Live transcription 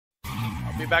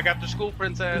Be back after school,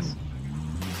 princess.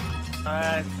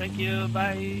 Alright, thank you,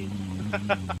 bye.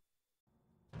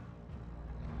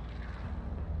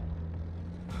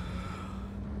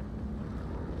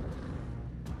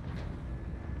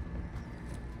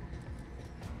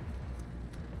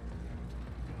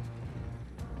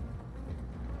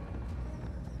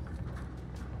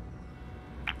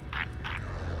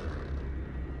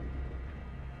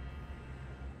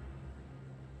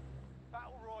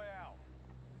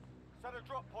 Set a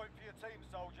drop point for your team,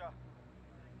 soldier.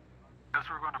 Guess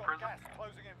we're going to prison. Gas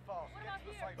closing in fast. Get to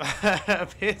the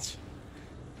safe Bitch.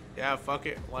 Yeah, fuck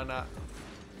it. Why not?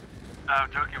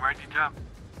 I'm joking. Where'd you jump?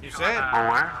 You said.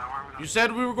 Where? You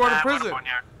said we were going to prison.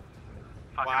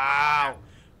 Wow.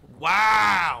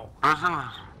 Wow.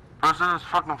 Prison is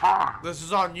fucking far. This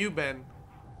is on you, Ben.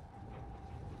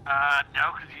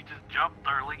 No, because you just jumped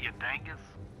early, you dangus.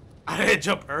 I didn't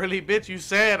jump early, bitch. You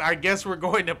said, I guess we're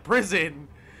going to prison.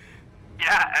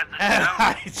 Yeah, as a joke.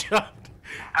 I jumped.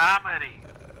 Comedy.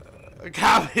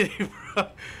 Comedy, bro.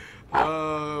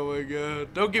 Oh my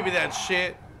god. Don't give me that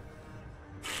shit.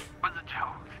 What's a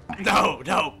joke?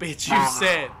 No, bitch. You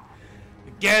said,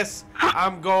 guess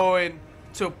I'm going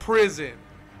to prison.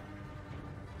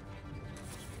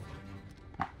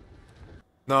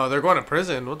 No, they're going to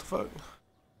prison. What the fuck?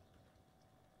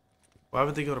 Why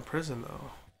would they go to prison,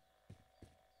 though?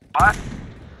 What?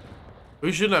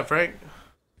 Who shooting at, Frank?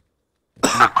 In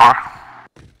the car.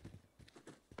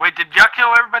 Wait, did y'all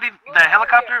kill everybody? The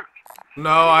helicopter?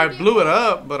 No, I blew it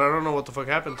up, but I don't know what the fuck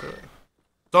happened to it.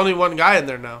 There's only one guy in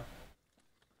there now.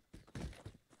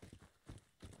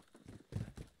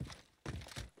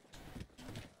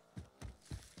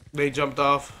 They jumped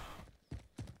off.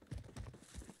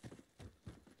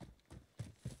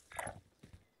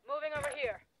 Moving over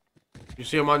here. You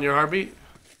see him on your heartbeat?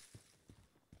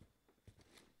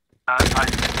 Yeah,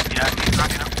 he's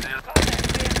running up to the other.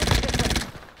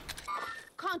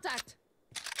 Contact.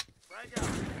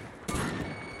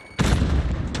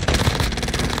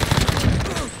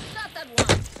 Stop that one.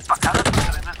 Fuck, how the fuck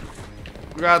did I miss him?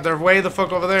 God, they're way the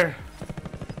fuck over there.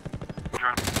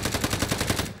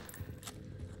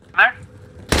 There?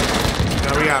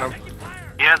 Yeah, we got him.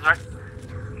 Yeah, that's right.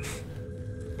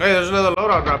 Hey, there's another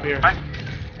loadout drop here. Right.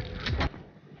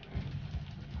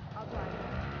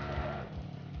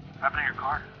 What happened to your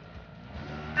car?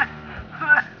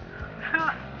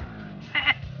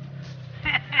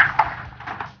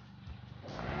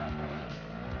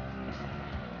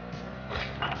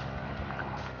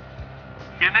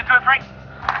 Getting into it, Frank?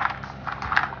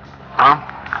 Huh?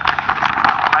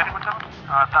 Fighting with someone? Oh,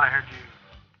 I thought I heard you.